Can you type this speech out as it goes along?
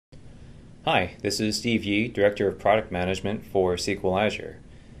Hi, this is Steve Yee, Director of Product Management for SQL Azure.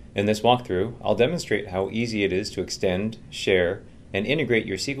 In this walkthrough, I'll demonstrate how easy it is to extend, share, and integrate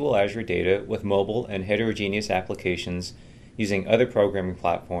your SQL Azure data with mobile and heterogeneous applications using other programming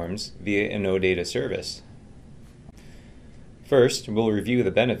platforms via an OData service. First, we'll review the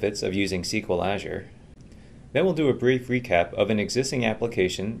benefits of using SQL Azure. Then we'll do a brief recap of an existing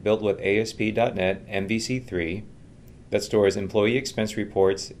application built with ASP.NET MVC3 that stores employee expense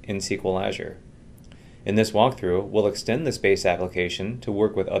reports in SQL Azure. In this walkthrough, we'll extend this base application to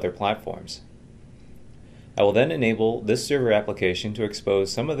work with other platforms. I will then enable this server application to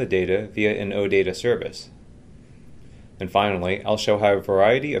expose some of the data via an OData service. And finally, I'll show how a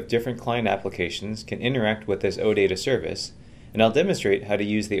variety of different client applications can interact with this OData service, and I'll demonstrate how to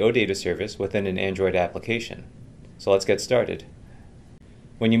use the OData service within an Android application. So let's get started.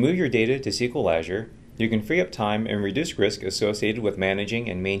 When you move your data to SQL Azure, you can free up time and reduce risk associated with managing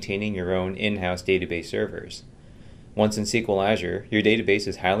and maintaining your own in-house database servers. Once in SQL Azure, your database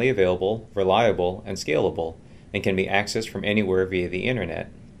is highly available, reliable, and scalable, and can be accessed from anywhere via the internet.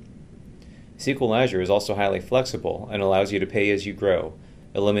 SQL Azure is also highly flexible and allows you to pay as you grow,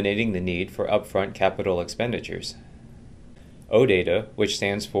 eliminating the need for upfront capital expenditures. OData, which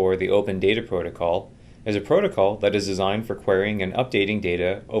stands for the Open Data Protocol, is a protocol that is designed for querying and updating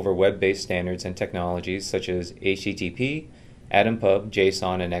data over web-based standards and technologies such as HTTP, AtomPub,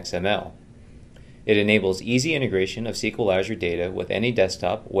 JSON, and XML. It enables easy integration of SQL Azure data with any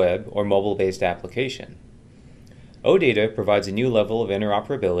desktop, web, or mobile-based application. OData provides a new level of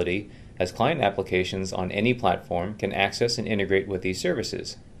interoperability as client applications on any platform can access and integrate with these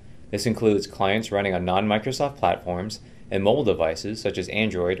services. This includes clients running on non-Microsoft platforms and mobile devices such as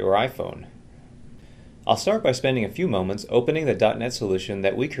Android or iPhone. I'll start by spending a few moments opening the .NET solution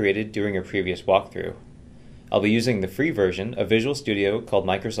that we created during a previous walkthrough. I'll be using the free version of Visual Studio called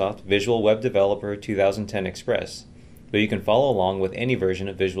Microsoft Visual Web Developer 2010 Express, but you can follow along with any version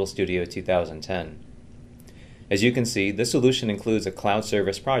of Visual Studio 2010. As you can see, this solution includes a cloud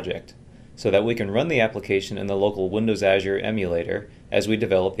service project, so that we can run the application in the local Windows Azure emulator as we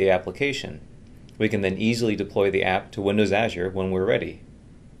develop the application. We can then easily deploy the app to Windows Azure when we're ready.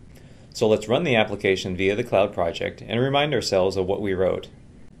 So let's run the application via the cloud project and remind ourselves of what we wrote.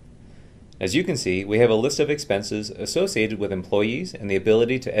 As you can see, we have a list of expenses associated with employees and the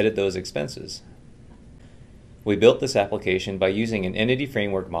ability to edit those expenses. We built this application by using an entity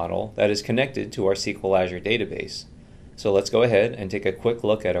framework model that is connected to our SQL Azure database. So let's go ahead and take a quick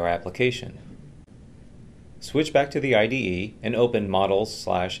look at our application. Switch back to the IDE and open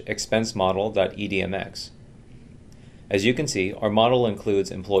models/expensemodel.edmx. As you can see, our model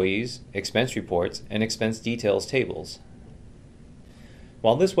includes employees, expense reports, and expense details tables.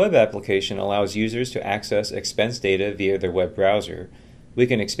 While this web application allows users to access expense data via their web browser, we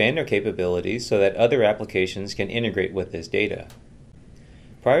can expand our capabilities so that other applications can integrate with this data.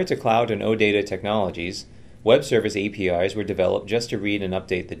 Prior to cloud and OData technologies, web service APIs were developed just to read and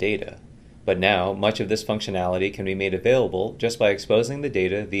update the data. But now, much of this functionality can be made available just by exposing the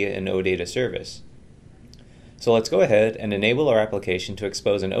data via an OData service. So let's go ahead and enable our application to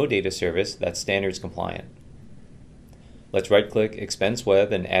expose an OData service that's standards compliant. Let's right-click Expense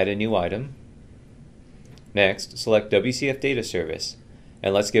Web and add a new item. Next, select WCF Data Service,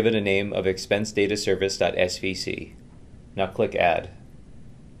 and let's give it a name of ExpenseDataService.svc. Now click Add.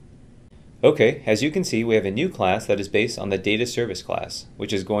 Okay, as you can see, we have a new class that is based on the Data Service class,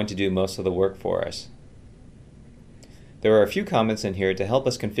 which is going to do most of the work for us. There are a few comments in here to help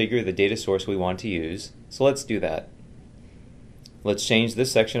us configure the data source we want to use, so let's do that. Let's change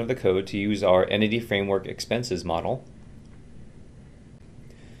this section of the code to use our Entity Framework Expenses model.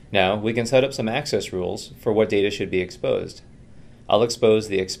 Now we can set up some access rules for what data should be exposed. I'll expose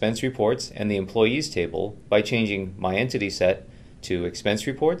the expense reports and the employees table by changing my entity set to expense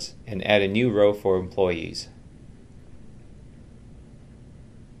reports and add a new row for employees.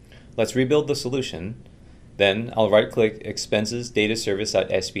 Let's rebuild the solution. Then I'll right-click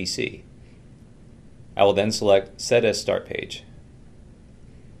ExpensesDataService.svc. I will then select Set as Start Page.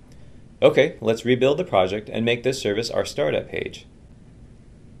 Okay, let's rebuild the project and make this service our startup page.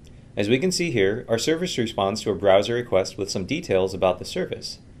 As we can see here, our service responds to a browser request with some details about the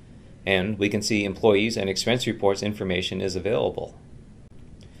service. And we can see employees and expense reports information is available.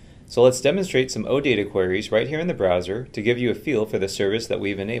 So let's demonstrate some OData queries right here in the browser to give you a feel for the service that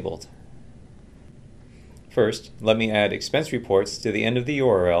we've enabled. First, let me add expense reports to the end of the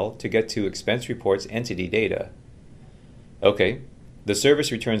URL to get to expense reports entity data. Okay, the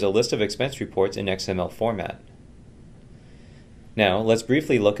service returns a list of expense reports in XML format. Now, let's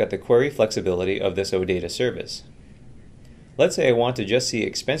briefly look at the query flexibility of this OData service. Let's say I want to just see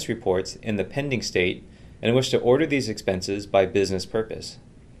expense reports in the pending state and wish to order these expenses by business purpose.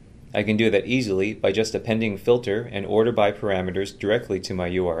 I can do that easily by just appending filter and order by parameters directly to my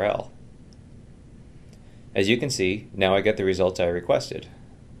URL. As you can see, now I get the results I requested.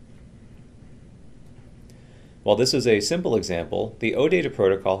 While this is a simple example, the OData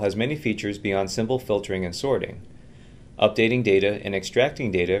protocol has many features beyond simple filtering and sorting. Updating data and extracting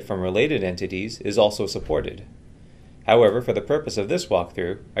data from related entities is also supported. However, for the purpose of this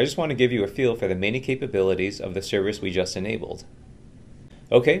walkthrough, I just want to give you a feel for the many capabilities of the service we just enabled.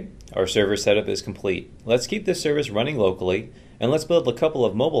 Okay, our server setup is complete. Let's keep this service running locally, and let's build a couple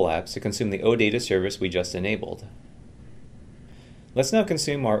of mobile apps to consume the OData service we just enabled. Let's now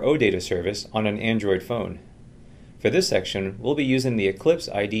consume our OData service on an Android phone. For this section, we'll be using the Eclipse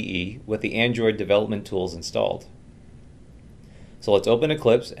IDE with the Android development tools installed. So let's open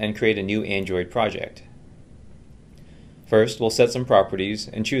Eclipse and create a new Android project. First, we'll set some properties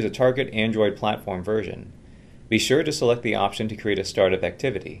and choose a target Android platform version. Be sure to select the option to create a startup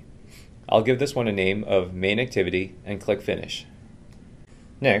activity. I'll give this one a name of Main Activity and click Finish.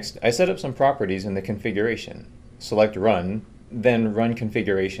 Next, I set up some properties in the configuration. Select Run, then Run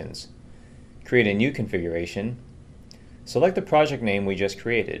Configurations. Create a new configuration. Select the project name we just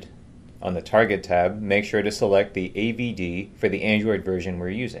created. On the Target tab, make sure to select the AVD for the Android version we're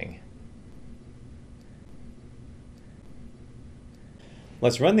using.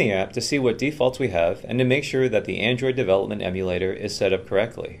 Let's run the app to see what defaults we have and to make sure that the Android development emulator is set up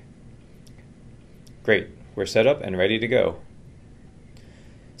correctly. Great, we're set up and ready to go.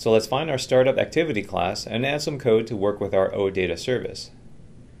 So let's find our startup activity class and add some code to work with our OData service.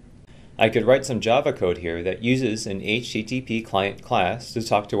 I could write some Java code here that uses an HTTP client class to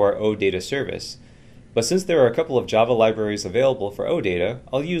talk to our OData service, but since there are a couple of Java libraries available for OData,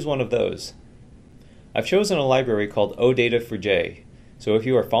 I'll use one of those. I've chosen a library called OData4J. So if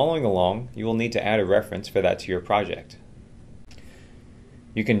you are following along, you will need to add a reference for that to your project.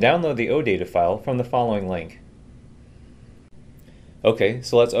 You can download the OData file from the following link. Okay,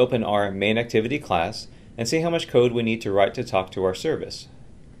 so let's open our main activity class and see how much code we need to write to talk to our service.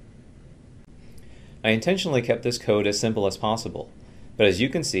 I intentionally kept this code as simple as possible, but as you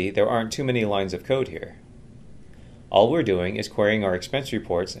can see, there aren't too many lines of code here. All we're doing is querying our expense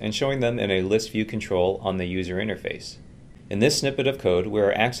reports and showing them in a list view control on the user interface. In this snippet of code, we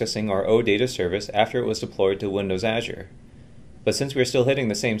are accessing our OData service after it was deployed to Windows Azure. But since we're still hitting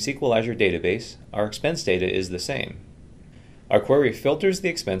the same SQL Azure database, our expense data is the same. Our query filters the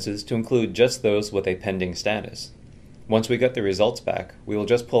expenses to include just those with a pending status. Once we get the results back, we will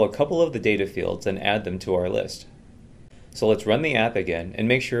just pull a couple of the data fields and add them to our list. So let's run the app again and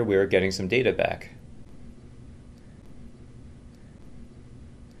make sure we are getting some data back.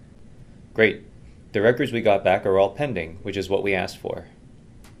 Great. The records we got back are all pending, which is what we asked for.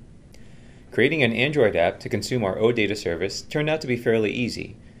 Creating an Android app to consume our OData service turned out to be fairly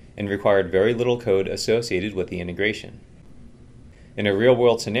easy and required very little code associated with the integration. In a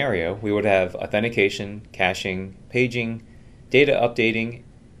real-world scenario, we would have authentication, caching, paging, data updating,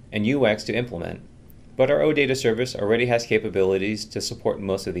 and UX to implement, but our OData service already has capabilities to support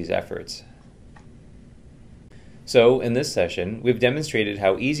most of these efforts. So, in this session, we've demonstrated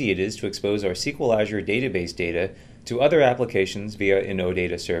how easy it is to expose our SQL Azure database data to other applications via an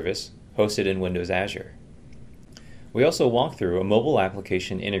OData service hosted in Windows Azure. We also walked through a mobile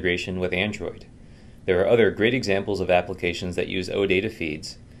application integration with Android. There are other great examples of applications that use OData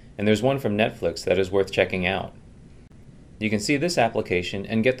feeds, and there's one from Netflix that is worth checking out. You can see this application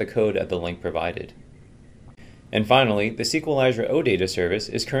and get the code at the link provided. And finally, the SQL Azure OData service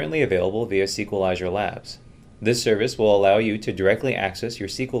is currently available via SQL Azure Labs. This service will allow you to directly access your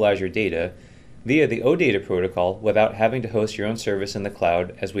SQL Azure data via the OData protocol without having to host your own service in the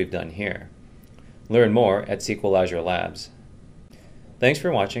cloud as we've done here. Learn more at SQL Azure Labs. Thanks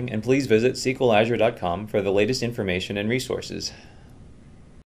for watching, and please visit SQLazure.com for the latest information and resources.